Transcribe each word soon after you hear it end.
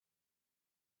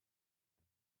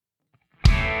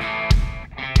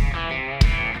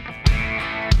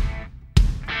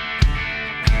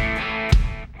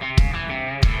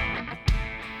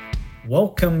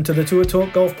Welcome to the Tour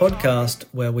Talk Golf Podcast,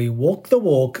 where we walk the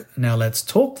walk. Now let's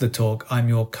talk the talk. I'm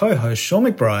your co-host, Shaun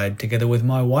McBride. Together with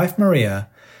my wife, Maria,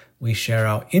 we share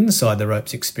our inside the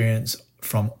ropes experience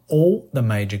from all the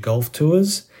major golf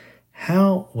tours.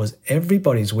 How was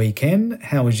everybody's weekend?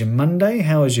 How was your Monday?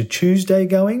 How was your Tuesday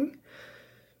going?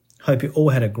 Hope you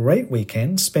all had a great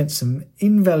weekend, spent some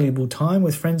invaluable time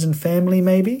with friends and family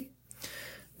maybe.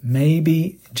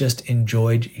 Maybe just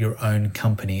enjoyed your own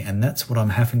company. And that's what I'm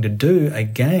having to do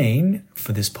again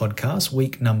for this podcast,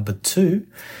 week number 2,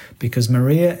 because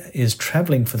Maria is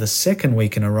traveling for the second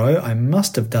week in a row. I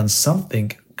must have done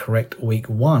something correct week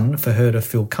 1 for her to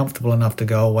feel comfortable enough to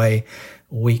go away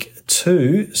week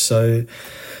 2. So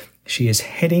she is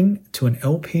heading to an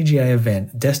LPGA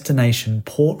event, destination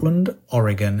Portland,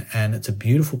 Oregon, and it's a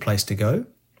beautiful place to go.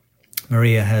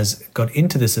 Maria has got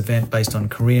into this event based on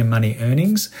career money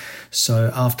earnings. So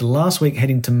after last week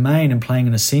heading to Maine and playing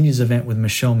in a seniors event with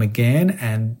Michelle McGann,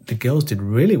 and the girls did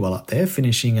really well up there,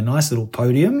 finishing a nice little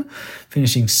podium,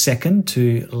 finishing second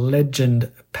to legend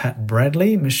Pat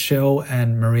Bradley. Michelle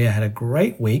and Maria had a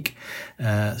great week,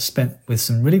 spent with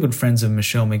some really good friends of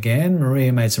Michelle McGann.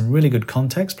 Maria made some really good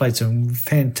contacts, played some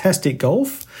fantastic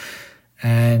golf.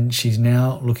 And she's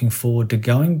now looking forward to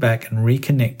going back and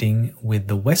reconnecting with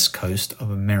the West Coast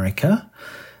of America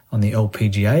on the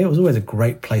LPGA. It was always a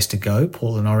great place to go,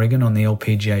 Portland, Oregon, on the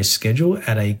LPGA schedule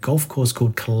at a golf course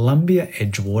called Columbia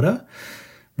Edgewater.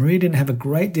 Maria didn't have a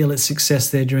great deal of success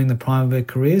there during the prime of her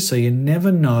career, so you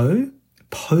never know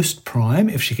post-prime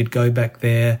if she could go back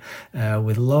there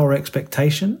with lower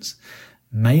expectations.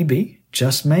 Maybe.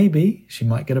 Just maybe she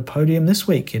might get a podium this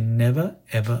week. You never,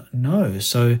 ever know.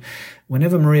 So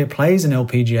whenever Maria plays an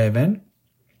LPGA event,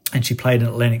 and she played in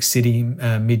Atlantic City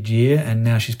mid-year, and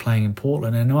now she's playing in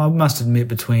Portland. And I must admit,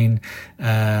 between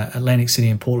Atlantic City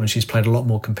and Portland, she's played a lot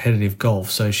more competitive golf.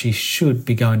 So she should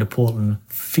be going to Portland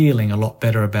feeling a lot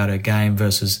better about her game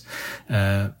versus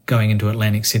going into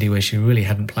Atlantic City, where she really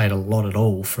hadn't played a lot at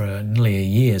all for nearly a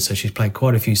year. So she's played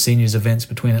quite a few seniors events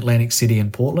between Atlantic City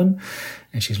and Portland,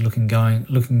 and she's looking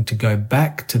to go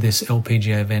back to this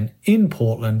LPGA event in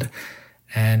Portland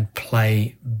and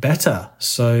play better.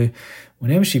 So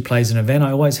whenever she plays an event,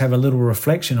 I always have a little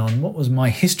reflection on what was my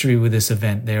history with this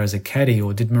event there as a caddy,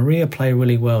 or did Maria play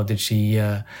really well? Did she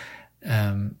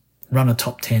run a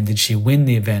top 10? Did she win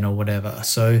the event or whatever?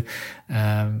 So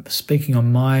speaking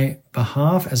on my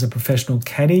behalf as a professional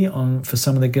caddy for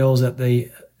some of the girls at the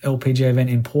LPGA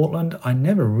event in Portland, I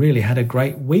never really had a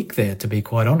great week there, to be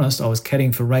quite honest. I was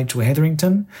caddying for Rachel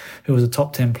Hetherington, who was a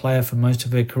top 10 player for most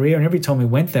of her career. And every time we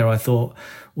went there, I thought,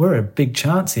 we're a big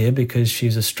chance here, because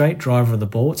she's a straight driver of the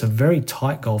ball. It's a very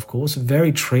tight golf course,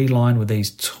 very tree lined with these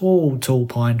tall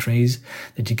pine trees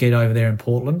that you get over there in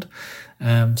Portland.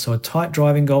 So a tight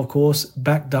driving golf course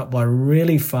backed up by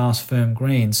really fast, firm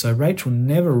greens. So Rachel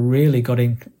never really got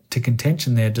into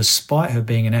contention there, despite her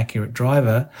being an accurate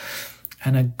driver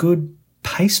and a good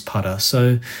pace putter.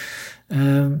 So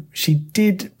she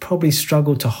did probably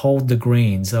struggle to hold the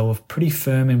greens. They were pretty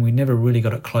firm, and we never really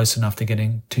got it close enough to get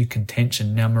into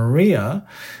contention. Now, Maria,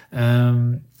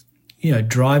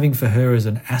 driving for her is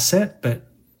an asset, but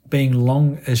being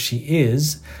long as she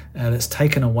is, that's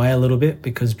taken away a little bit,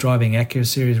 because driving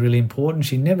accuracy is really important.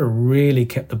 She never really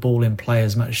kept the ball in play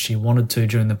as much as she wanted to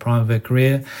during the prime of her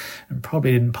career, and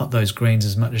probably didn't putt those greens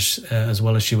as much as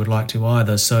well as she would like to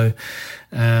either. So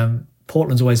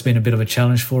Portland's always been a bit of a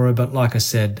challenge for her, but like I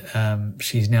said,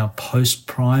 she's now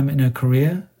post-prime in her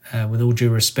career. With all due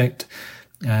respect,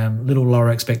 little lower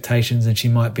expectations, and she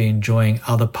might be enjoying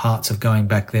other parts of going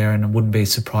back there, and I wouldn't be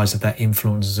surprised if that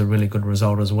influences a really good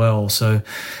result as well. So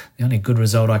the only good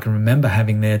result I can remember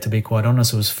having there, to be quite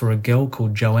honest, was for a girl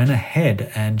called Joanna Head,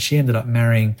 and she ended up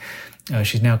marrying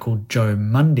she's now called Jo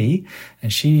Mundy,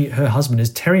 and her husband is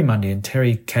Terry Mundy, and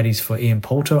Terry caddies for Ian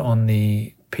Poulter on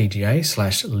the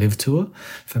PGA/Live Tour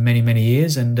for many, many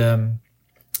years. And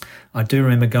I do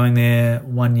remember going there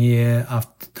one year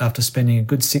after spending a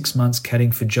good 6 months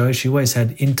caddying for Jo. She always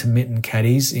had intermittent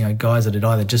caddies, guys that had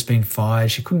either just been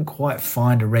fired. She couldn't quite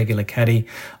find a regular caddy,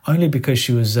 only because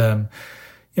she was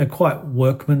quite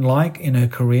workmanlike in her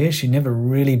career. She never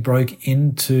really broke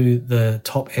into the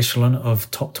top echelon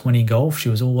of top 20 golf. She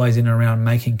was always in and around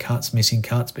making cuts, missing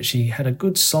cuts, but she had a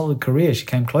good solid career. She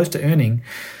came close to earning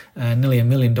nearly $1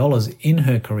 million in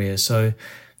her career. So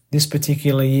this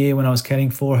particular year when I was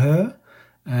caddying for her,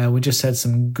 we just had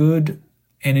some good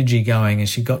energy going as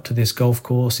she got to this golf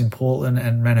course in Portland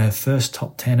and ran her first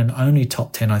top 10 and only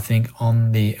top 10, I think,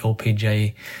 on the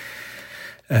LPGA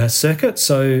circuit.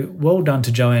 So well done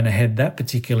to Joanna Head that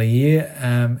particular year.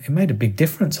 It made a big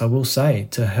difference, I will say,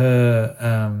 to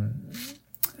her,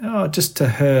 just to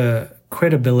her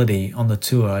credibility on the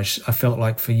tour. I felt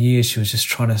like for years she was just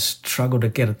trying to struggle to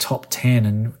get a top 10,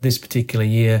 and this particular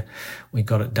year we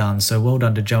got it done. So well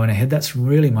done to Joanna Head. That's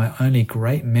really my only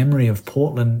great memory of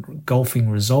Portland golfing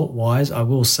result-wise. I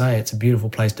will say it's a beautiful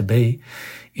place to be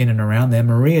in and around there.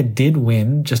 Maria did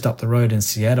win just up the road in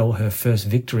Seattle. Her first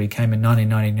victory came in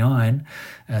 1999.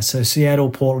 So Seattle,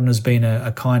 Portland has been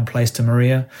a kind place to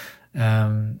Maria.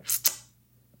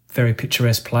 Very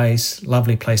picturesque place,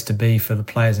 lovely place to be for the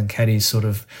players and caddies sort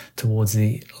of towards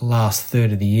the last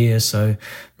third of the year. So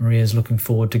Maria's looking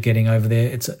forward to getting over there.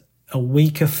 It's a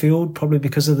weaker field probably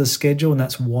because of the schedule, and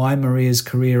that's why Maria's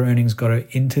career earnings got her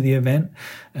into the event.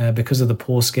 Because of the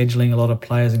poor scheduling, a lot of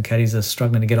players and caddies are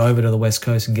struggling to get over to the West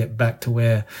Coast and get back to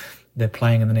where they're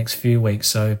playing in the next few weeks.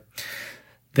 So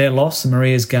their loss,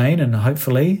 Maria's gain, and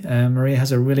hopefully Maria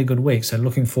has a really good week. So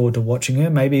looking forward to watching her,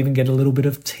 maybe even get a little bit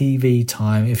of TV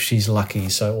time if she's lucky.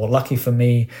 Or lucky for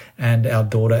me and our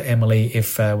daughter Emily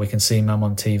if we can see mum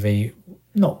on TV.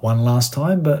 Not one last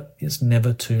time, but it's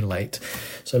never too late.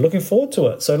 So looking forward to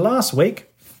it. So last week,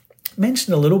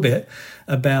 mentioned a little bit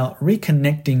about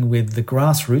reconnecting with the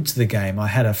grassroots of the game. I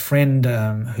had a friend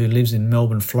who lives in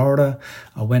Melbourne, Florida.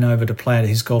 I went over to play at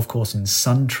his golf course in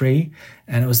Suntree,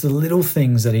 and it was the little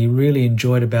things that he really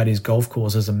enjoyed about his golf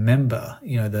course as a member.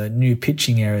 You know, the new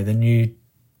pitching area, the new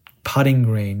putting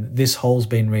green, this hole's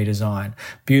been redesigned,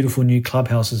 beautiful new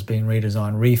clubhouse has been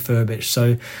redesigned, refurbished.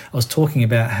 So I was talking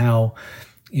about how,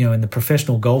 you know, in the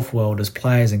professional golf world as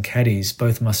players and caddies,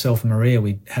 both myself and Maria,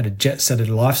 we had a jet-setted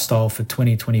lifestyle for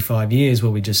 20, 25 years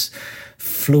where we just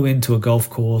flew into a golf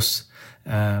course,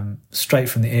 straight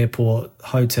from the airport,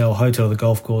 hotel to the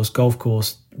golf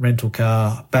course, rental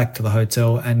car, back to the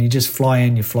hotel, and you just fly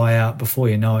in, you fly out. Before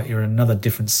you know it, you're in another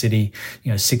different city,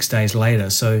 6 days later.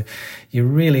 So you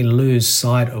really lose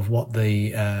sight of what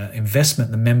the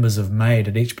investment the members have made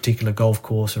at each particular golf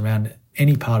course around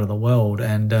any part of the world.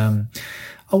 And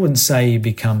I wouldn't say you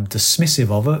become dismissive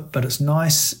of it, but it's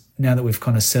nice now that we've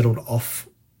kind of settled off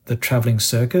the traveling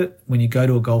circuit. When you go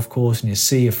to a golf course and you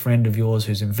see a friend of yours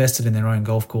who's invested in their own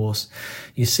golf course,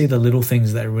 you see the little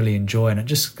things that they really enjoy. And it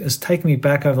just has taken me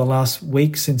back over the last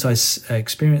week since I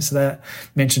experienced that,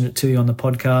 mentioned it to you on the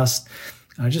podcast.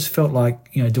 I just felt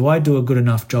like, do I do a good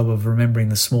enough job of remembering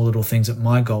the small little things at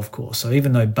my golf course? So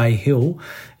even though Bay Hill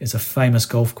is a famous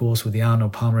golf course with the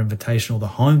Arnold Palmer Invitational, the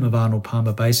home of Arnold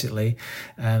Palmer basically,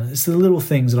 it's the little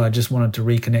things that I just wanted to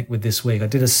reconnect with this week. I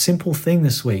did a simple thing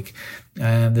this week.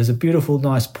 There's a beautiful,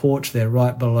 nice porch there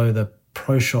right below the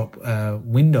pro shop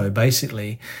window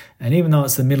basically, and even though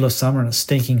it's the middle of summer and it's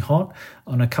stinking hot,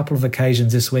 on a couple of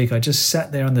occasions this week I just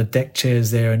sat there on the deck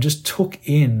chairs there and just took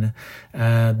in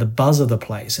the buzz of the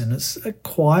place. And it's a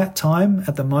quiet time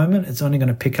at the moment. It's only going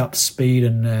to pick up speed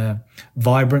and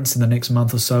vibrance in the next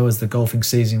month or so as the golfing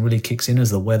season really kicks in, as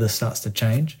the weather starts to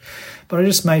change. But I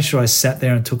just made sure I sat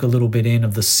there and took a little bit in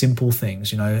of the simple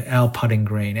things, our putting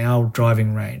green, our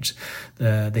driving range,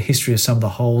 the history of some of the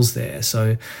holes there.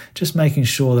 So just making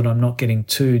sure that I'm not getting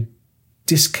too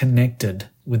disconnected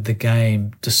with the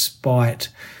game, despite,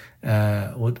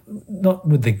 or not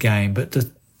with the game, but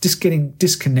just getting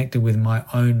disconnected with my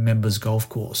own members' golf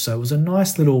course. So it was a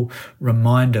nice little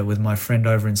reminder with my friend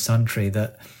over in Suntree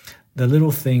that the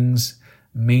little things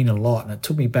mean a lot. And it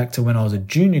took me back to when I was a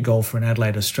junior golfer in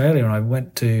Adelaide, Australia, and I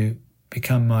went to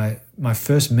become my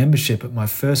first membership at my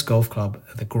first golf club,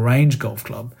 at the Grange Golf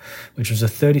Club, which was a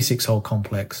 36-hole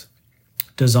complex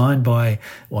designed by,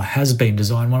 or has been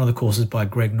designed, one of the courses by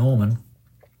Greg Norman.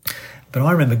 But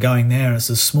I remember going there, and it's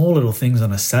the small little things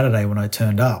on a Saturday when I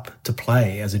turned up to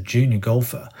play as a junior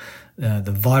golfer,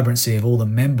 the vibrancy of all the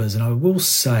members. And I will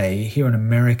say, here in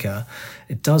America,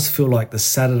 it does feel like the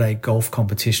Saturday golf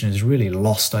competition is really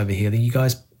lost over here. You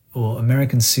guys, or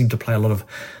Americans, seem to play a lot of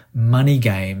money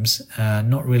games,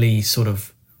 not really sort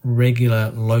of regular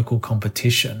local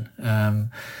competition.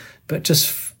 But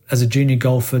just as a junior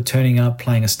golfer, turning up,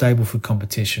 playing a Stableford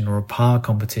competition or a par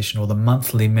competition or the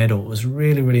monthly medal was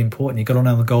really, really important. You got on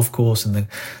the golf course, and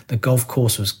the golf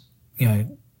course was,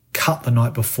 cut the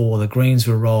night before. The greens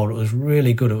were rolled. It was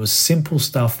really good. It was simple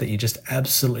stuff that you just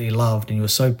absolutely loved and you were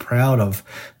so proud of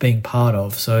being part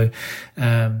of. So,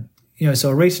 so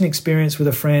a recent experience with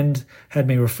a friend had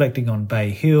me reflecting on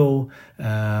Bay Hill,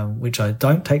 which I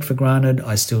don't take for granted.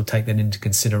 I still take that into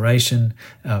consideration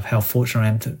of how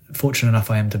fortunate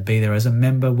enough I am to be there as a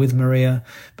member with Maria.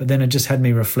 But then it just had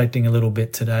me reflecting a little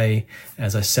bit today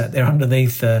as I sat there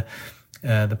underneath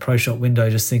the pro shop window,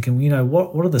 just thinking,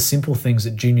 what are the simple things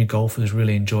that junior golfers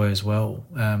really enjoy as well?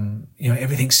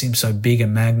 Everything seems so big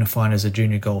and magnified as a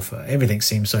junior golfer. Everything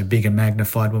seems so big and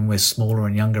magnified when we're smaller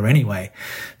and younger anyway.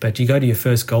 But you go to your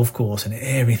first golf course and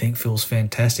everything feels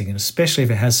fantastic, and especially if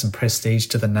it has some prestige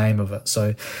to the name of it.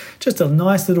 So just a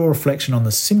nice little reflection on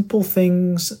the simple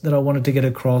things that I wanted to get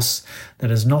across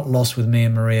that is not lost with me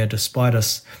and Maria, despite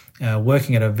us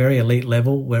working at a very elite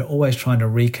level. We're always trying to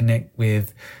reconnect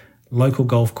with local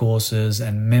golf courses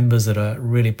and members that are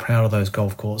really proud of those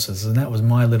golf courses. And that was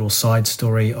my little side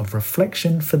story of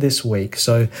reflection for this week.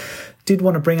 So did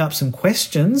want to bring up some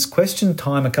questions. Question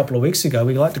time a couple of weeks ago.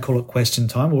 We like to call it question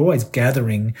time. We're always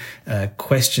gathering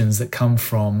questions that come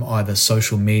from either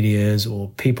social medias or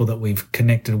people that we've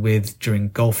connected with during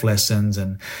golf lessons,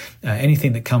 and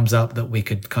anything that comes up that we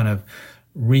could kind of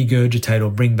regurgitate or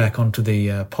bring back onto the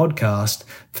podcast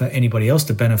for anybody else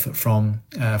to benefit from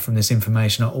this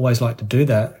information. I always like to do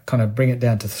that, kind of bring it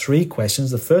down to 3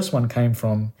 questions. The first one came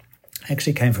from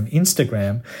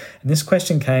Instagram, and this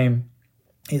question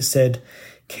it said,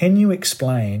 can you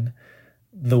explain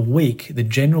the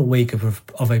general week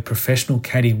of a professional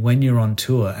caddy when you're on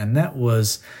tour? And that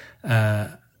was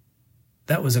a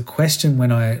question.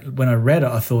 When I read it,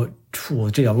 I thought,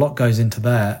 gee, a lot goes into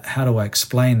that. How do I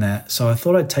explain that? So I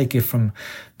thought I'd take you from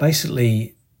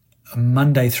basically a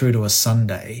Monday through to a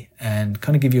Sunday and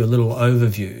kind of give you a little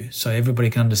overview so everybody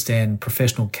can understand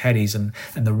professional caddies and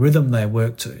the rhythm they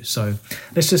work to. So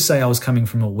let's just say I was coming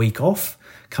from a week off,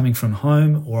 coming from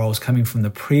home, or I was coming from the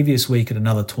previous week at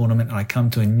another tournament, and I come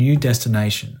to a new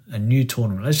destination, a new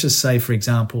tournament. Let's just say, for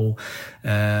example,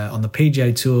 on the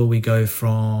PGA Tour, we go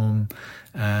from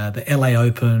the LA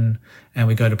Open and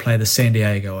we go to play the San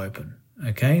Diego Open.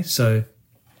 Okay, so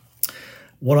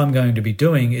what I'm going to be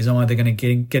doing is I'm either going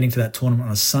to get into that tournament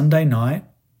on a Sunday night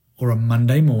or a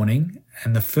Monday morning.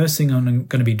 And the first thing I'm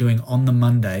going to be doing on the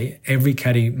Monday,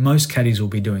 most caddies will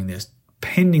be doing this,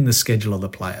 pending the schedule of the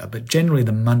player. But generally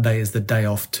the Monday is the day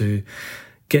off to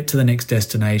get to the next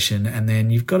destination, and then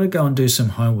you've got to go and do some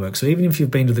homework. So even if you've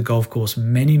been to the golf course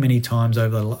many, many times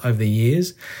over the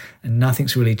years and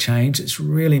nothing's really changed, it's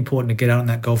really important to get out on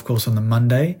that golf course on the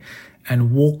Monday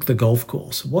and walk the golf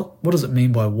course. What does it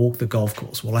mean by walk the golf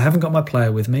course? Well, I haven't got my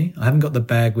player with me. I haven't got the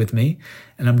bag with me,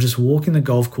 and I'm just walking the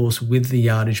golf course with the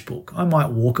yardage book. I might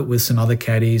walk it with some other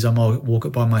caddies. I might walk it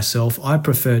by myself. I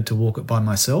preferred to walk it by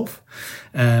myself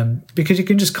because you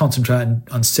can just concentrate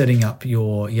on setting up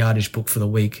your yardage book for the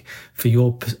week for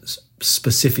your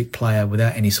specific player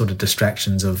without any sort of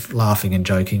distractions of laughing and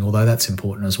joking, although that's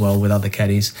important as well with other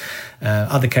caddies.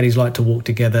 Other caddies like to walk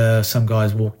together. Some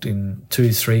guys walked in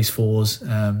 2s, 3s,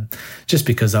 4s, just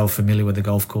because they were familiar with the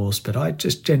golf course. But I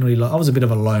just generally, I was a bit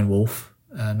of a lone wolf,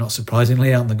 not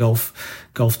surprisingly, out in the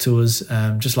golf tours.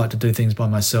 Just like to do things by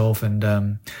myself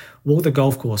and walk the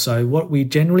golf course. So what we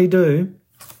generally do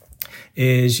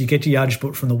is you get your yardage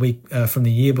book from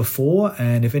the year before,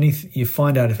 and you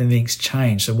find out if anything's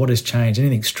changed. So what has changed?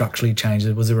 Anything structurally changed?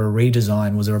 Was there a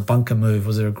redesign? Was there a bunker move?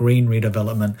 Was there a green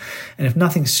redevelopment? And if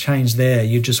nothing's changed there,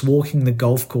 you're just walking the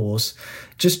golf course,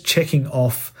 just checking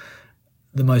off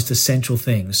the most essential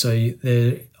things. So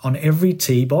on every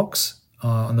tee box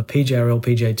on the PGA or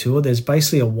LPGA Tour, there's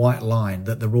basically a white line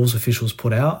that the rules officials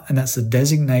put out, and that's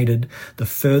the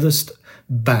furthest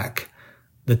back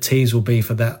the tees will be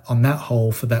on that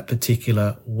hole for that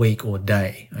particular week or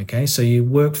day. Okay, so you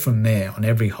work from there on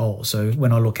every hole. So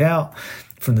when I look out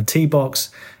from the tee box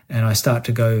and I start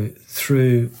to go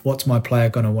through what's my player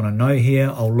going to want to know here,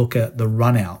 I'll look at the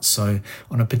run out. So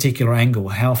on a particular angle,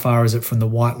 how far is it from the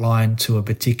white line to a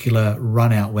particular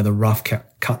run out where the rough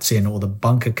cuts in or the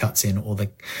bunker cuts in or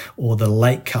the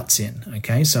lake cuts in.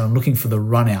 Okay, so I'm looking for the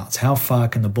run outs. How far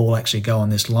can the ball actually go on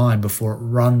this line before it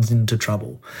runs into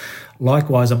trouble?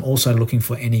 Likewise, I'm also looking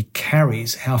for any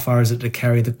carries. How far is it to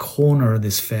carry the corner of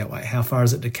this fairway? How far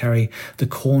is it to carry the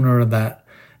corner of that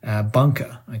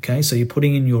bunker? Okay, so you're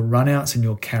putting in your runouts and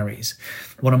your carries.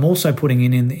 What I'm also putting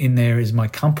in there is my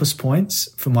compass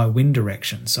points for my wind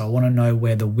direction. So I want to know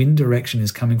where the wind direction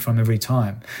is coming from every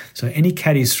time. So any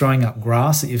caddies throwing up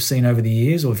grass that you've seen over the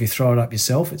years, or if you throw it up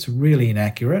yourself, it's really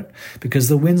inaccurate because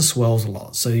the wind swells a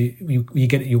lot. So you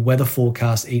get your weather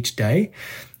forecast each day.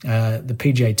 The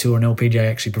PGA Tour and LPGA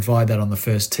actually provide that on the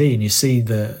first tee, and you see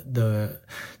the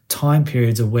time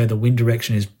periods of where the wind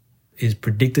direction is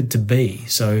predicted to be.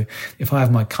 So if I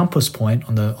have my compass point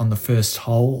on the first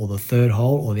hole or the third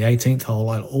hole or the 18th hole,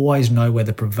 I'll always know where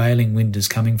the prevailing wind is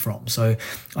coming from. So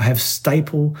I have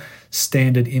staple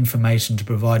standard information to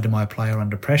provide to my player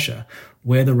under pressure.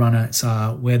 Where the runners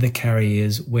are, where the carry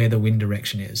is, where the wind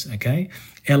direction is, okay?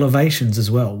 Elevations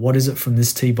as well. What is it from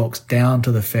this tee box down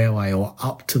to the fairway or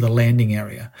up to the landing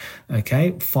area,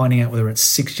 okay? Finding out whether it's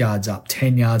 6 yards up,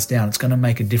 10 yards down. It's going to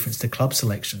make a difference to club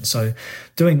selection. So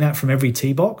doing that from every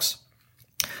tee box.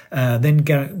 Then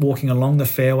walking along the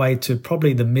fairway to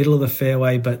probably the middle of the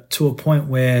fairway, but to a point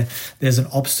where there's an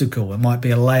obstacle. It might be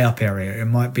a layup area. It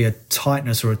might be a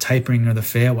tightness or a tapering of the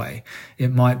fairway.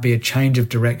 It might be a change of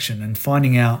direction, and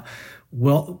finding out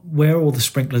where all the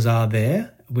sprinklers are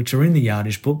there, which are in the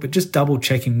yardage book, but just double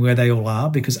checking where they all are,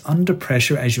 because under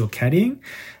pressure as you're caddying,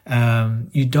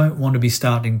 you don't want to be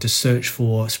starting to search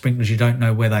for sprinklers you don't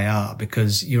know where they are,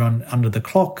 because you're under the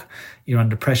clock, you're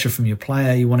under pressure from your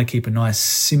player. You want to keep a nice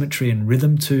symmetry and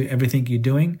rhythm to everything you're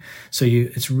doing. So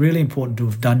it's really important to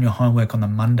have done your homework on the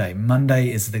Monday. Monday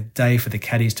is the day for the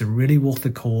caddies to really walk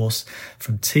the course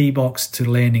from tee box to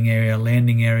landing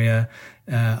area,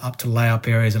 up to layup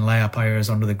areas and layup areas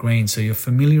onto the green. So you're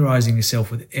familiarizing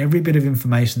yourself with every bit of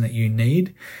information that you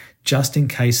need just in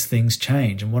case things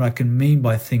change. And what I can mean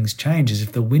by things change is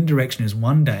if the wind direction is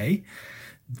one day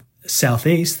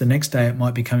southeast, the next day it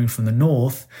might be coming from the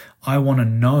north. I want to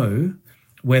know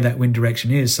where that wind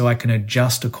direction is so I can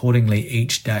adjust accordingly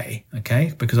each day,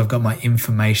 okay? Because I've got my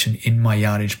information in my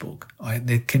yardage book.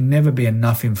 There can never be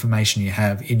enough information you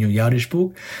have in your yardage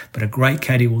book, but a great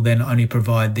caddy will then only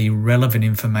provide the relevant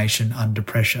information under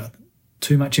pressure.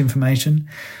 Too much information,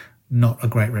 not a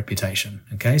great reputation,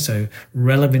 okay? So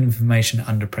relevant information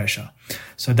under pressure.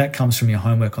 So that comes from your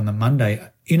homework on the Monday.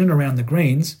 In and around the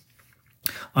greens,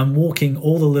 I'm walking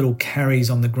all the little carries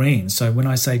on the greens. So when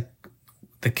I say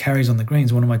the carries on the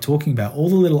greens, what am I talking about? All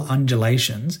the little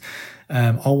undulations.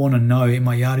 I want to know in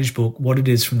my yardage book what it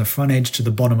is from the front edge to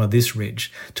the bottom of this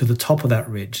ridge, to the top of that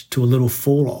ridge, to a little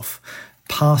fall off,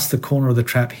 past the corner of the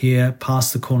trap here,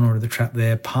 past the corner of the trap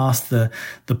there, past the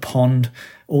pond,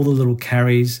 all the little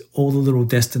carries, all the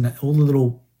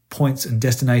little points and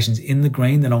destinations in the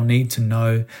green that I'll need to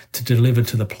know to deliver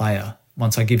to the player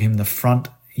once I give him the front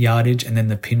yardage and then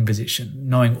the pin position,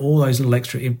 knowing all those little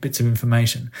extra bits of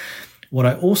information. What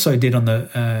I also did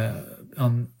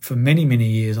for many, many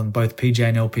years on both PGA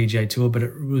and LPGA Tour, but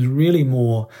it was really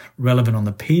more relevant on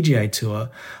the PGA Tour,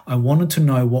 I wanted to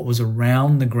know what was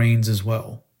around the greens as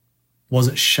well. Was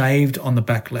it shaved on the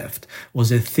back left? Was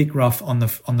there thick rough on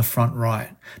the front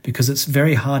right? Because it's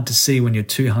very hard to see when you're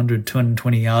 200,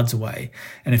 220 yards away.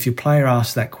 And if your player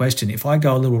asks that question, if I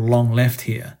go a little long left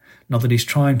here, not that he's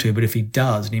trying to, but if he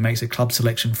does and he makes a club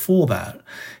selection for that,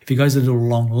 if he goes a little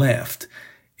long left,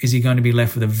 is he going to be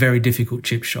left with a very difficult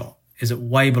chip shot? Is it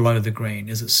way below the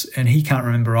green? And he can't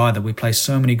remember either. We play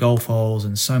so many golf holes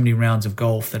and so many rounds of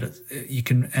golf that you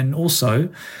can, and also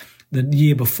the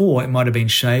year before it might have been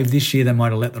shaved. This year they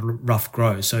might have let the rough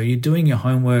grow. So you're doing your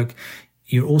homework.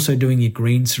 You're also doing your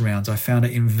green surrounds. I found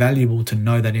it invaluable to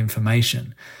know that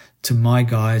information. To my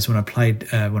guys, when I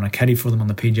caddied for them on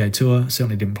the PGA Tour,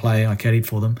 certainly didn't play, I caddied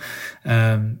for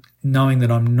them, knowing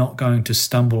that I'm not going to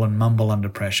stumble and mumble under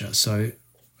pressure. So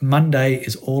Monday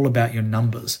is all about your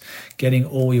numbers, getting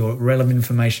all your relevant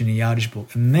information in your yardage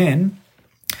book. And then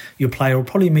your player will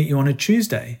probably meet you on a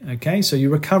Tuesday, okay? So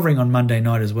you're recovering on Monday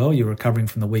night as well. You're recovering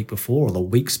from the week before or the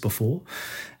weeks before,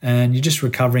 and you're just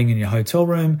recovering in your hotel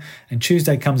room. And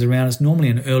Tuesday comes around. It's normally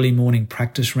an early morning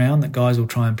practice round that guys will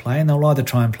try and play, and they'll either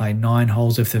try and play 9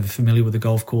 holes if they're familiar with the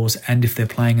golf course and if they're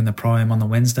playing in the Pro-Am on the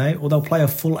Wednesday, or they'll play a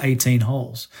full 18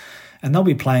 holes. And they'll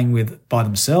be playing by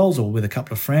themselves or with a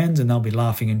couple of friends, and they'll be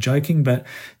laughing and joking. But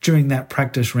during that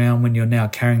practice round, when you're now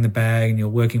carrying the bag and you're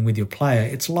working with your player,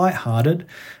 it's lighthearted.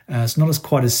 It's not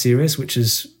quite as serious, which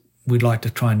is we'd like to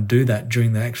try and do that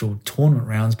during the actual tournament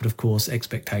rounds. But of course,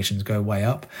 expectations go way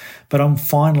up. But I'm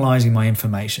finalising my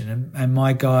information. And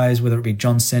my guys, whether it be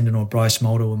John Senden or Bryce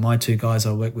Mulder, or my 2 guys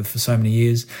I worked with for so many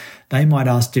years, they might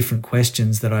ask different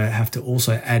questions that I have to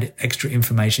also add extra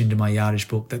information into my yardage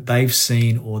book that they've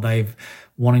seen or they've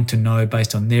wanting to know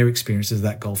based on their experiences of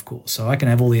that golf course. So I can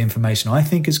have all the information I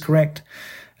think is correct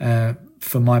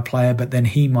for my player, but then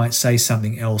he might say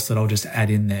something else that I'll just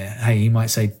add in there. Hey, he might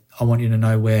say, I want you to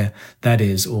know where that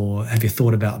is, or have you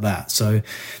thought about that? So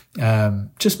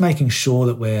just making sure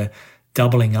that we're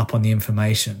doubling up on the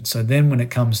information. So then when it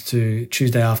comes to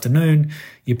Tuesday afternoon,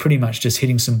 you're pretty much just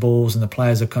hitting some balls and the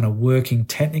players are kind of working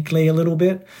technically a little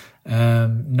bit,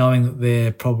 knowing that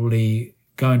they're probably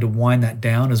going to wind that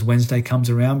down as Wednesday comes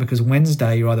around, because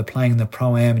Wednesday you're either playing in the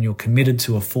Pro-Am and you're committed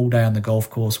to a full day on the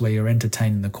golf course where you're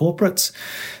entertaining the corporates,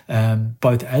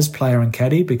 both as player and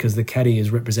caddy, because the caddy is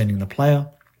representing the player.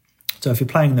 So if you're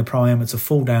playing in the Pro-Am, it's a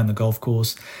full day on the golf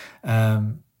course.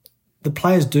 the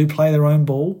players do play their own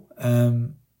ball.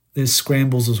 There's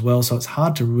scrambles as well, so it's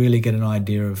hard to really get an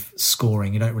idea of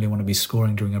scoring. You don't really want to be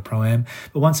scoring during a Pro-Am.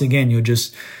 But once again, you're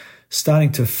just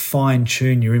starting to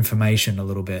fine-tune your information a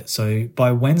little bit. So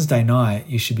by Wednesday night,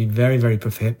 you should be very, very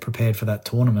prepared for that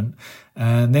tournament.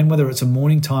 And then whether it's a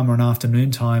morning time or an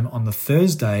afternoon time on the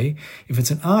Thursday, if it's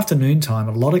an afternoon time,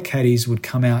 a lot of caddies would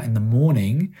come out in the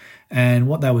morning, and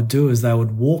what they would do is they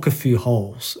would walk a few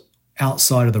holes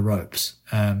outside of the ropes.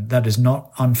 That is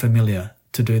not unfamiliar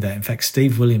to do that. In fact,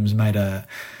 Steve Williams made a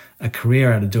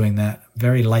career out of doing that.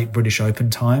 Very late British Open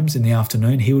times in the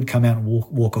afternoon, he would come out and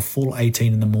walk a full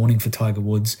 18 in the morning for Tiger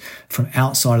Woods from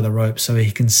outside of the ropes, so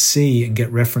he can see and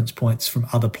get reference points from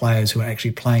other players who are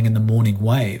actually playing in the morning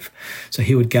wave. So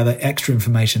he would gather extra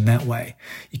information that way.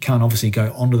 You can't obviously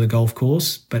go onto the golf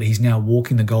course, but he's now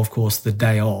walking the golf course the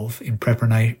day of in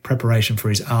preparation for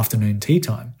his afternoon tee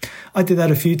time. I did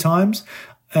that a few times.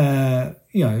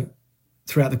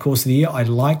 Throughout the course of the year, I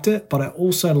liked it, but I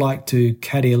also like to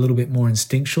caddy a little bit more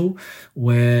instinctual,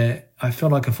 where I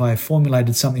felt like if I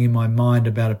formulated something in my mind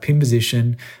about a pin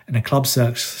position and a club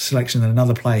selection that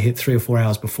another player hit 3 or 4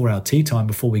 hours before our tee time,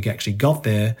 before we actually got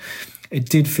there, it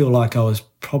did feel like I was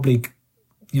probably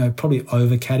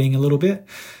over caddying a little bit.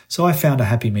 So I found a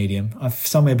happy medium.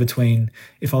 Somewhere between,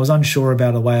 if I was unsure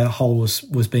about the way a hole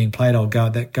was being played, I'll go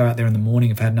out there in the morning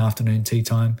if I had an afternoon tee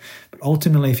time. But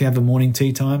ultimately, if you have a morning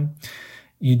tee time,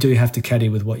 you do have to caddy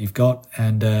with what you've got.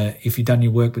 And if you've done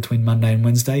your work between Monday and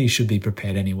Wednesday, you should be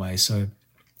prepared anyway. So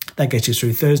that gets you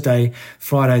through Thursday.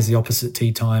 Friday is the opposite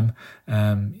tee time.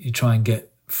 You try and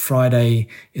get Friday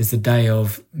is the day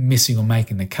of missing or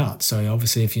making the cut. So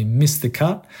obviously if you miss the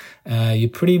cut, you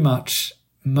pretty much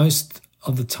most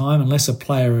of the time, unless a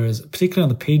player is,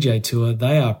 particularly on the PGA Tour,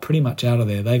 they are pretty much out of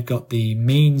there. They've got the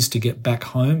means to get back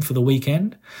home for the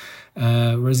weekend.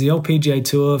 Whereas the LPGA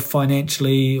Tour,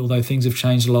 financially, although things have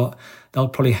changed a lot, they'll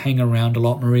probably hang around a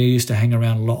lot. Maria used to hang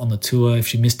around a lot on the tour. If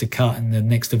she missed a cut and the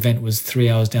next event was 3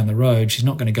 hours down the road, she's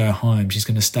not going to go home. She's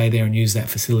going to stay there and use that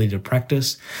facility to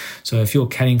practice. So if you're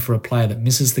caddying for a player that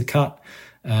misses the cut,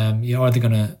 you're either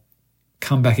going to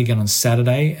come back again on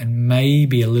Saturday and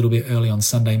maybe a little bit early on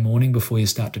Sunday morning before you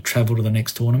start to travel to the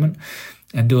next tournament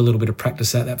and do a little bit of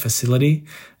practice at that facility.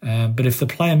 But if the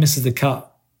player misses the cut,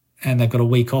 and they've got a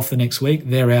week off the next week,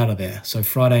 they're out of there. So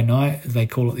Friday night, they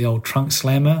call it the old trunk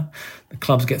slammer. The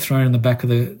clubs get thrown in the back of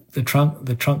the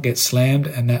trunk gets slammed,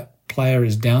 and that player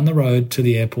is down the road to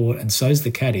the airport, and so's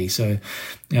the caddy. So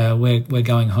we're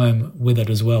going home with it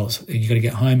as well. So you've got to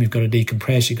get home, you've got to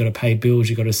decompress, you've got to pay bills,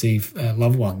 you've got to see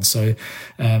loved ones. So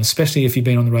especially if you've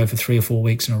been on the road for 3 or 4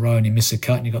 weeks in a row and you miss a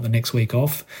cut and you've got the next week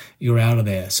off, you're out of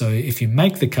there. So if you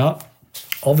make the cut,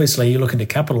 obviously, you're looking to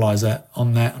capitalise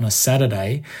on that on a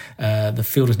Saturday. The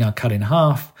field is now cut in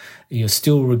half. You're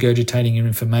still regurgitating your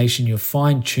information. You're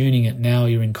fine-tuning it now.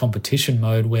 You're in competition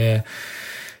mode where,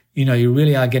 you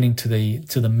really are getting to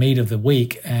the meat of the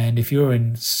week. And if you're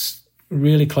in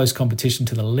really close competition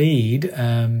to the lead,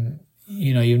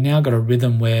 you've now got a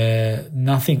rhythm where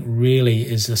nothing really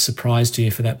is a surprise to you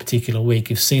for that particular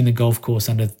week. You've seen the golf course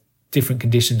under different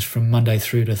conditions from Monday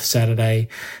through to Saturday,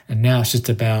 and now it's just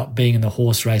about being in the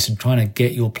horse race and trying to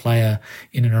get your player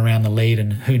in and around the lead,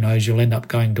 and who knows, you'll end up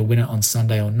going to win it on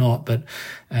Sunday or not. But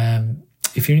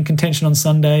if you're in contention on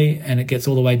Sunday and it gets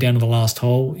all the way down to the last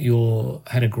hole, you're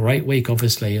had a great week,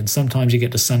 obviously. And sometimes you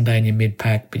get to Sunday and you're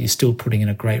mid-pack, but you're still putting in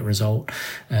a great result,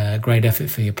 great effort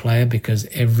for your player, because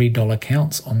every dollar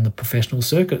counts on the professional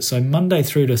circuit. So Monday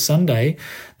through to Sunday,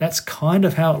 that's kind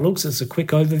of how it looks. It's a quick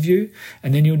overview.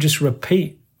 And then you'll just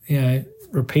repeat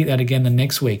that again the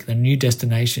next week, the new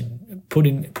destination. Put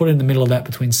in the middle of that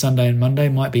between Sunday and Monday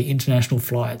might be international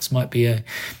flights, might be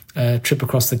a trip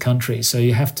across the country. So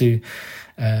you have to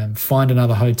find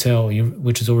another hotel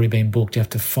which has already been booked. You have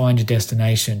to find your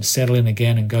destination, settle in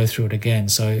again, and go through it again.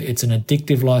 So it's an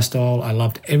addictive lifestyle. I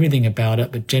loved everything about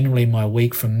it, but generally my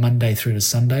week from Monday through to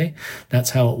Sunday,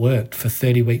 that's how it worked for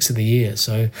 30 weeks of the year.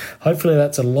 So hopefully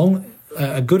that's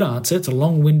a good answer. It's a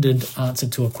long-winded answer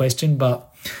to a question, but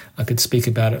I could speak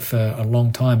about it for a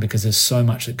long time because there's so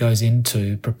much that goes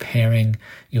into preparing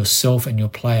yourself and your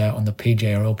player on the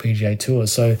PGA or LPGA Tour.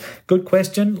 So good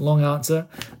question, long answer,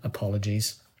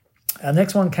 apologies. Our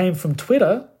next one came from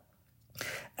Twitter.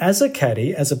 As a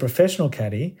caddy, as a professional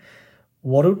caddy,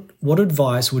 what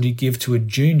advice would you give to a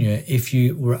junior if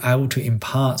you were able to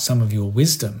impart some of your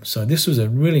wisdom? So this was a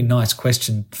really nice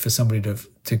question for somebody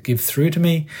to give through to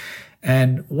me.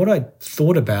 And what I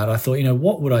thought,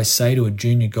 what would I say to a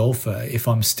junior golfer if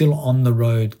I'm still on the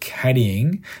road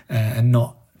caddying and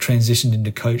not transitioned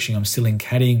into coaching? I'm still in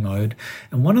caddying mode.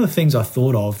 And one of the things I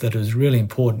thought of that is really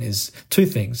important is two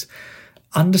things.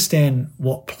 understand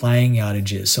what playing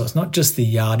yardage is. So it's not just the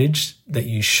yardage that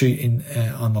you shoot in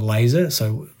on the laser.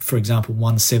 So, for example,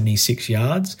 176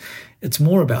 yards. It's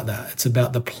more about that. It's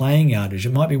about the playing yardage.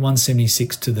 It might be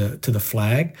 176 to the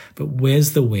flag, but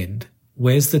where's the wind?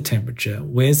 Where's the temperature?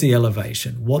 Where's the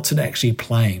elevation? What's it actually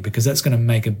playing? Because that's going to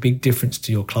make a big difference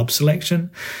to your club selection.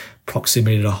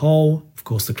 Proximity to the hole. Of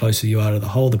course, the closer you are to the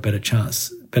hole, the better chance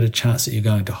that you're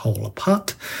going to hole a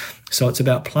putt. So it's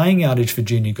about playing yardage for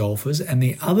junior golfers. And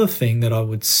the other thing that I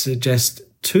would suggest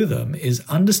to them is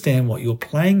understand what your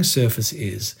playing surface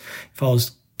is. If I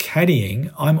was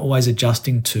caddying, I'm always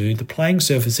adjusting to the playing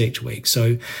surface each week.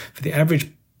 So for the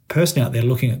average person out there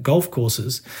looking at golf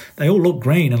courses, they all look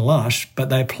green and lush, but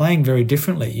they're playing very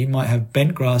differently. You might have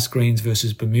bent grass greens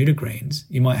versus Bermuda greens.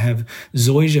 You might have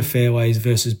zoysia fairways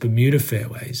versus Bermuda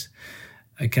fairways.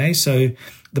 Okay, so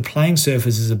the playing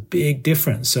surface is a big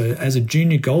difference. So as a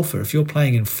junior golfer, if you're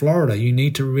playing in Florida, you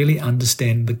need to really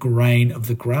understand the grain of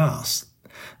the grass.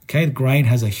 Okay, the grain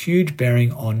has a huge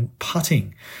bearing on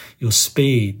putting, your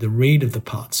speed, the read of the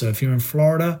putt. So if you're in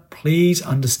Florida, please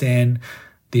understand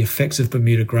the effects of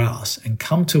Bermuda grass and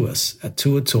come to us at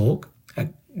Tour Talk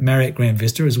at Marriott Grand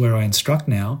Vista is where I instruct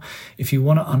now. If you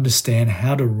want to understand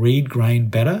how to read grain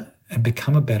better and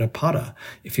become a better putter.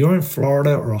 If you're in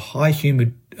Florida or a high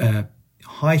humid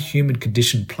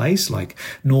conditioned place like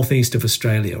northeast of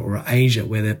Australia or Asia,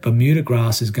 where the Bermuda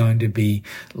grass is going to be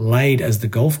laid as the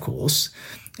golf course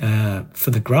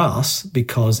for the grass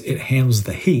because it handles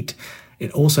the heat,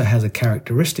 it also has a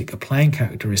playing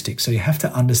characteristic. So you have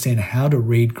to understand how to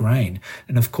read grain.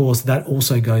 And of course, that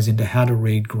also goes into how to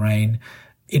read grain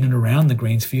in and around the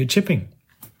greens for your chipping.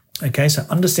 Okay, so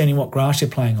understanding what grass you're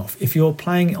playing off. If you're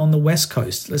playing on the West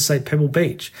Coast, let's say Pebble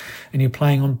Beach, and you're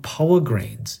playing on poa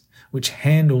greens, which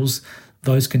handles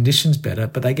those conditions better,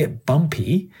 but they get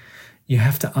bumpy, you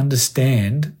have to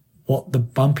understand what the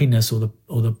bumpiness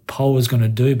or the poa is going to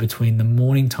do between the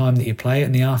morning time that you play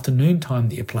and the afternoon time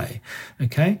that you play.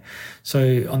 Okay,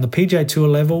 so on the PGA Tour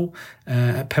level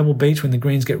at Pebble Beach, when the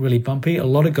greens get really bumpy, a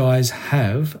lot of guys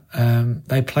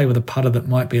they play with a putter that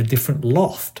might be a different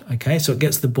loft. Okay, so it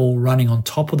gets the ball running on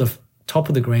top of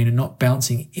the green and not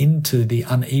bouncing into the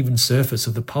uneven surface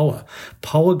of the poa.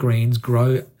 Poa greens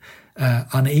grow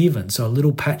uneven. So a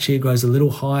little patch here goes a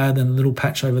little higher than a little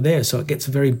patch over there. So it gets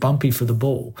very bumpy for the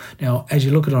ball. Now, as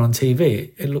you look at it on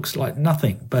TV, it looks like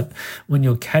nothing. But when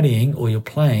you're caddying or you're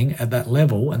playing at that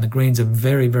level and the greens are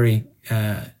very, very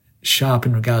sharp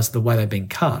in regards to the way they've been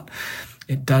cut,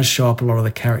 it does show up a lot of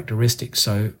the characteristics.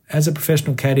 So as a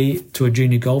professional caddy to a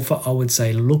junior golfer, I would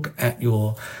say look at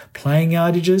your playing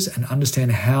yardages and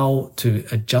understand how to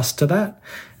adjust to that.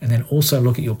 And then also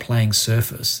look at your playing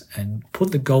surface and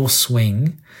put the golf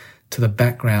swing to the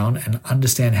background and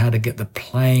understand how to get the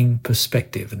playing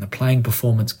perspective and the playing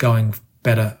performance going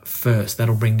better first.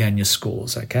 That'll bring down your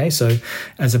scores, okay? So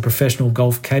as a professional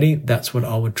golf caddy, that's what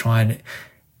I would try and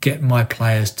get my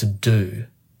players to do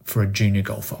for a junior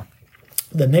golfer.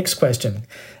 The next question,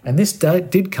 and this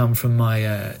did come from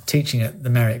my teaching at the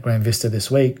Marriott Grand Vista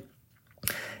this week.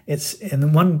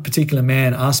 And one particular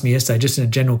man asked me yesterday, just in a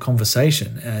general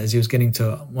conversation, as he was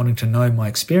wanting to know my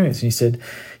experience. And he said,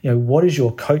 what is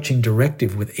your coaching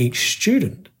directive with each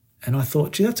student? And I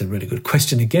thought, gee, that's a really good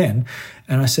question again.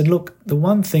 And I said, look, the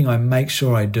one thing I make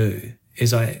sure I do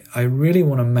is I really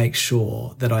want to make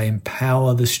sure that I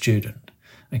empower the student.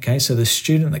 Okay, so the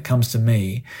student that comes to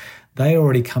me, they're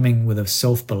already coming with a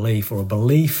self-belief or a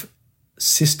belief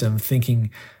system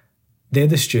thinking they're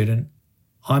the student,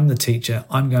 I'm the teacher,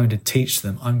 I'm going to teach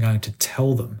them, I'm going to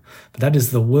tell them. But that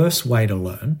is the worst way to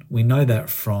learn. We know that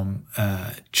from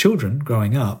children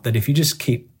growing up, that if you just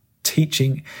keep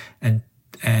teaching and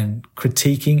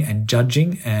critiquing and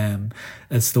judging,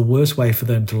 it's the worst way for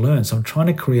them to learn. So I'm trying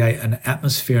to create an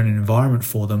atmosphere and an environment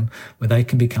for them where they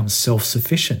can become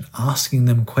self-sufficient, asking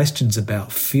them questions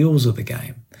about feels of the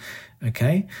game.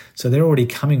 Okay, so they're already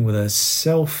coming with a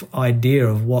self-idea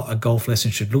of what a golf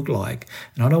lesson should look like.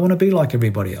 And I don't want to be like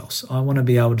everybody else. I want to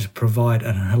be able to provide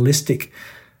a holistic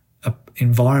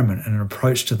environment and an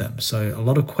approach to them. So a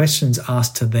lot of questions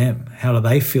asked to them. How do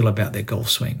they feel about their golf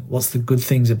swing? What's the good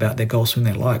things about their golf swing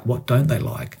they like? What don't they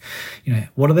like?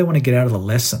 What do they want to get out of the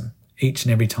lesson each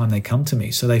and every time they come to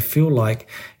me? So they feel like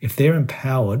if they're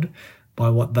empowered by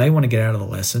what they want to get out of the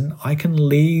lesson, I can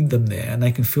lead them there and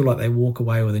they can feel like they walk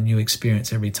away with a new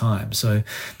experience every time. So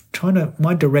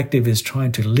my directive is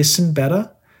trying to listen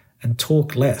better and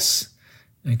talk less.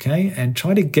 okay, and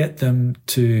try to get them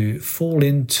to fall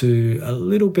into a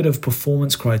little bit of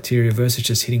performance criteria versus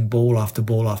just hitting ball after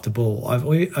ball after ball.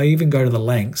 I even go to the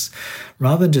lengths,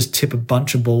 rather than just tip a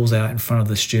bunch of balls out in front of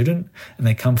the student and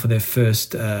they come for their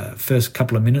first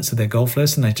couple of minutes of their golf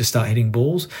lesson, they just start hitting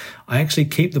balls. I actually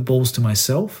keep the balls to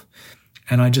myself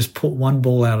and I just put one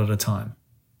ball out at a time.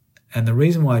 And the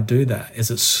reason why I do that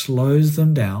is it slows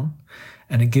them down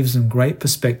and it gives them great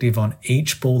perspective on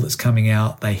each ball that's coming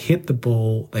out. They hit the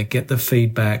ball, they get the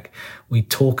feedback, we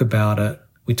talk about it.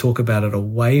 We talk about it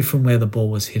away from where the ball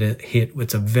was hit.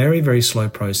 It's a very, very slow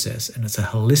process and it's a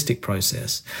holistic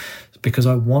process because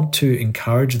I want to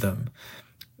encourage them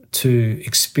to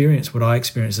experience what I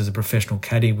experienced as a professional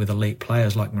caddy with elite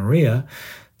players like Maria,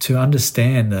 to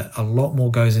understand that a lot more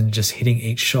goes into just hitting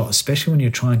each shot, especially when you're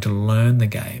trying to learn the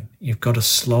game. You've got to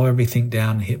slow everything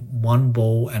down, hit one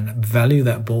ball and value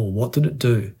that ball. What did it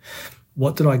do?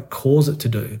 What did I cause it to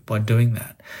do by doing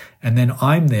that? And then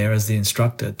I'm there as the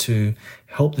instructor to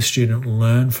help the student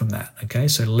learn from that. Okay,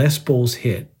 so less balls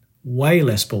hit, way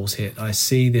less balls hit. I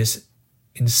see this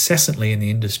incessantly in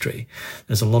the industry.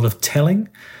 There's a lot of telling.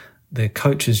 The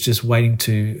coach is just waiting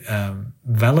to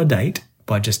validate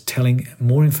by just telling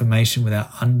more information without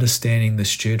understanding the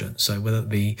student. So whether it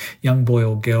be young boy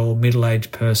or girl,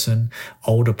 middle-aged person,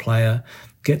 older player,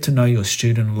 get to know your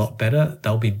student a lot better.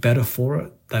 They'll be better for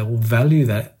it. They will value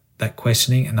that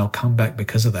questioning and they'll come back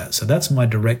because of that. So that's my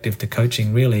directive to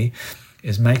coaching really,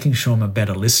 is making sure I'm a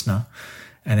better listener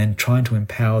and then trying to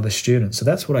empower the student. So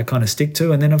that's what I kind of stick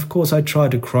to. And then of course I try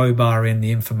to crowbar in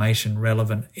the information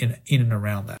relevant in and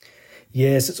around that.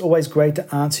 Yes, it's always great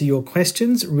to answer your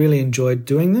questions. Really enjoyed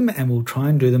doing them and we'll try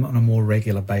and do them on a more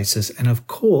regular basis. And of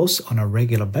course, on a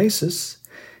regular basis,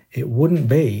 it wouldn't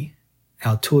be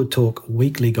our Tour Talk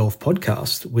weekly golf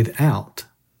podcast without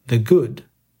the good,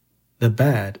 the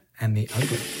bad, and the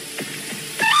ugly.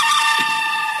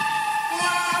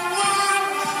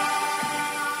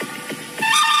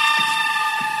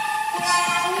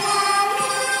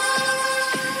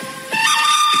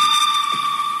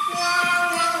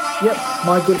 Yep,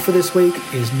 my good for this week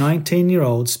is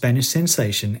 19-year-old Spanish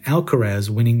sensation Alcaraz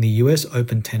winning the US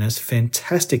Open tennis.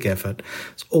 Fantastic effort.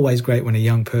 It's always great when a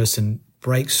young person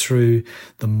breaks through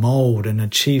the mold and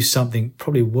achieves something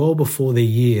probably well before their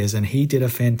years, and he did a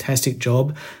fantastic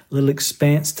job. A little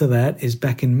expanse to that is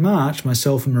back in March,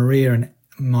 myself and Maria and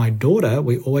my daughter,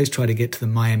 we always try to get to the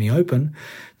Miami Open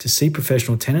to see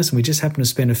professional tennis, and we just happened to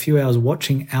spend a few hours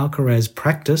watching Alcaraz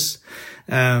practice.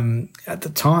 At the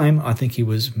time, I think he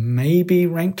was maybe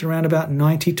ranked around about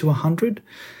 90 to 100.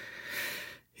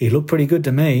 He looked pretty good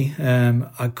to me.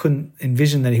 I couldn't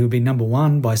envision that he would be number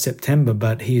one by September,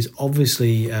 but he's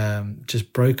obviously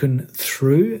just broken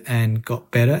through and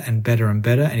got better and better and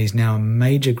better, and he's now a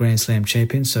major Grand Slam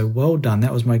champion, so well done.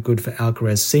 That was my good for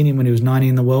Alcaraz. Seen him when he was 90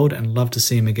 in the world and love to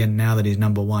see him again now that he's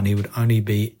number one. He would only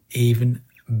be even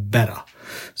better.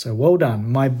 So well done.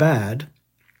 My bad,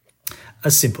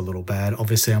 a simple little bad.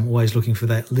 Obviously, I'm always looking for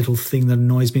that little thing that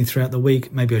annoys me throughout the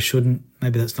week. Maybe I shouldn't.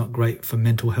 Maybe that's not great for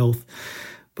mental health.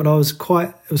 But it was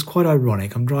quite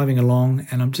ironic. I'm driving along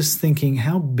and I'm just thinking,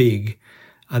 how big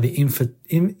are the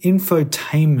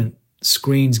infotainment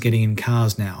screens getting in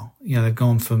cars now? You know, they've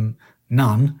gone from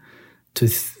none to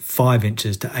 5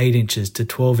 inches, to 8 inches, to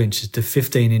 12 inches, to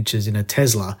 15 inches in a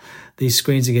Tesla. These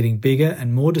screens are getting bigger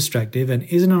and more distractive. And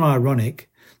isn't it ironic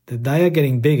that they are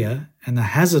getting bigger and the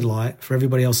hazard light for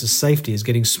everybody else's safety is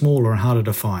getting smaller and harder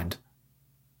to find?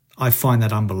 I find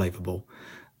that unbelievable,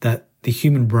 that the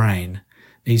human brain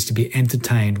needs to be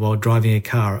entertained while driving a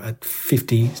car at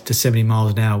 50 to 70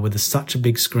 miles an hour with such a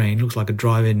big screen. Looks like a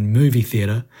drive-in movie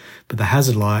theatre, but the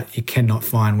hazard light you cannot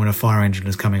find when a fire engine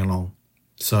is coming along.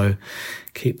 So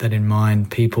keep that in mind,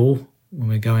 people, when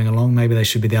we're going along. Maybe they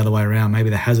should be the other way around.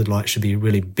 Maybe the hazard light should be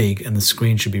really big and the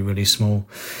screen should be really small.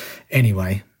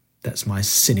 Anyway, that's my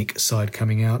cynic side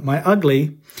coming out. My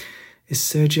ugly is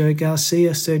Sergio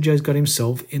Garcia. Sergio's got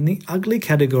himself in the ugly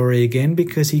category again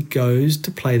because he goes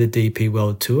to play the DP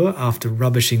World Tour after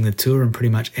rubbishing the tour and pretty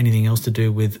much anything else to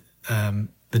do with the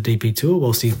DP Tour,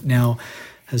 whilst he now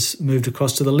has moved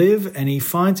across to the Live, and he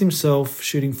finds himself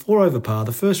shooting 4 over par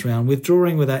the first round,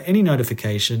 withdrawing without any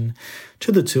notification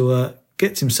to the tour,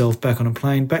 gets himself back on a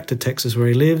plane, back to Texas where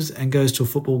he lives, and goes to a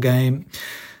football game.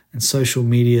 And social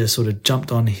media sort of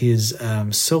jumped on his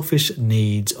selfish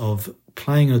needs of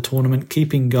playing a tournament,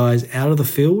 keeping guys out of the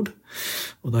field,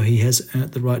 although he has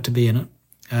earned the right to be in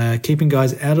it, keeping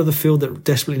guys out of the field that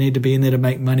desperately need to be in there to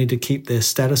make money to keep their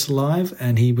status alive,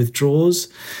 and he withdraws.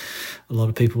 A lot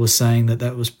of people were saying that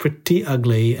that was pretty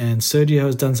ugly, and Sergio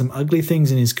has done some ugly things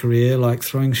in his career, like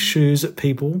throwing shoes at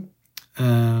people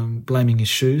blaming his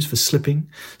shoes for slipping,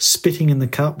 spitting in the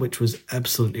cup, which was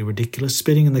absolutely ridiculous,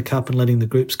 spitting in the cup and letting the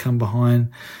groups come behind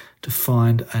to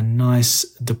find a nice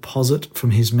deposit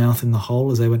from his mouth in the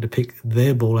hole as they went to pick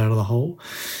their ball out of the hole.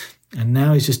 And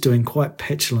now he's just doing quite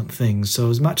petulant things. So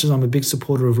as much as I'm a big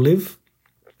supporter of Liv,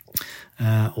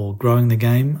 or growing the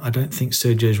game, I don't think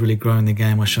Sergio's really growing the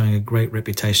game or showing a great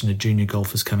reputation to junior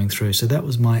golfers coming through. So that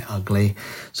was my ugly.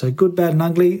 So good, bad and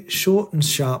ugly, short and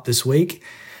sharp this week.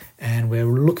 And we're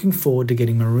looking forward to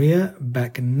getting Maria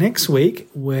back next week,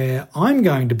 where I'm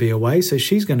going to be away. So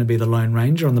she's going to be the Lone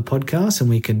Ranger on the podcast, and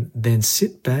we can then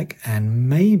sit back and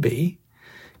maybe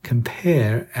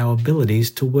compare our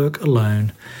abilities to work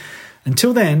alone.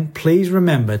 Until then, please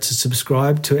remember to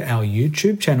subscribe to our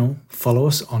YouTube channel, follow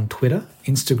us on Twitter,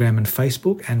 Instagram and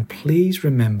Facebook, and please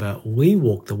remember, we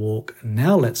walk the walk.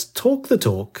 Now let's talk the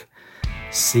talk.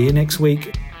 See you next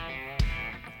week.